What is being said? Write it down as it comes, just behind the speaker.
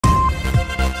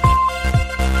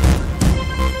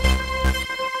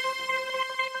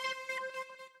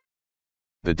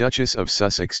The Duchess of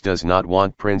Sussex does not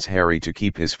want Prince Harry to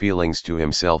keep his feelings to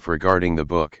himself regarding the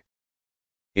book.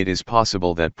 It is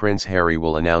possible that Prince Harry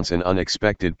will announce an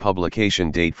unexpected publication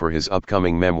date for his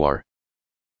upcoming memoir.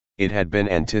 It had been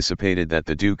anticipated that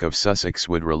the Duke of Sussex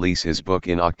would release his book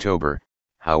in October.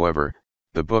 However,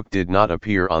 the book did not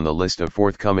appear on the list of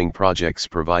forthcoming projects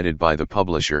provided by the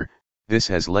publisher. This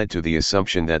has led to the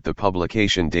assumption that the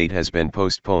publication date has been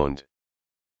postponed.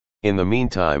 In the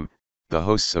meantime, the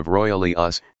hosts of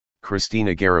ROYALS,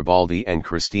 Christina Garibaldi and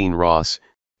Christine Ross,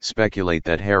 speculate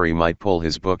that Harry might pull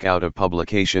his book out of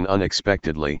publication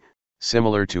unexpectedly,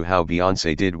 similar to how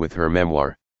Beyoncé did with her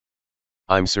memoir.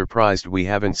 "I'm surprised we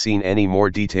haven't seen any more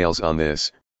details on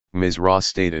this," Ms. Ross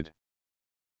stated.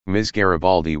 Ms.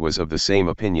 Garibaldi was of the same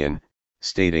opinion,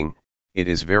 stating, "It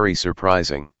is very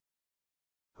surprising.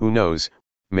 Who knows,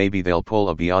 maybe they'll pull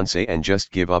a Beyoncé and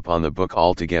just give up on the book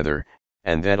altogether,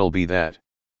 and that'll be that."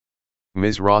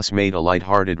 Ms. Ross made a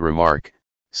light-hearted remark,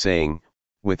 saying,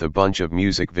 "With a bunch of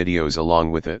music videos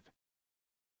along with it."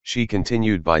 She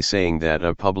continued by saying that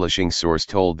a publishing source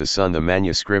told The Sun the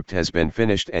manuscript has been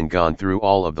finished and gone through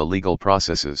all of the legal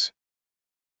processes.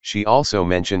 She also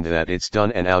mentioned that it's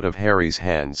done and out of Harry's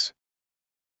hands.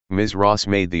 Ms. Ross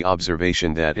made the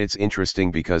observation that it's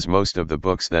interesting because most of the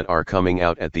books that are coming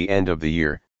out at the end of the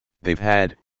year, they've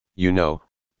had,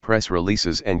 press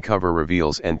releases and cover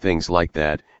reveals and things like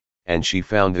that, and she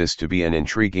found this to be an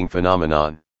intriguing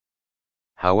phenomenon.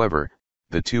 However,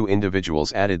 the two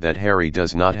individuals added that Harry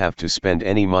does not have to spend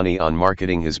any money on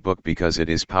marketing his book because it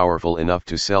is powerful enough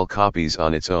to sell copies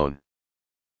on its own.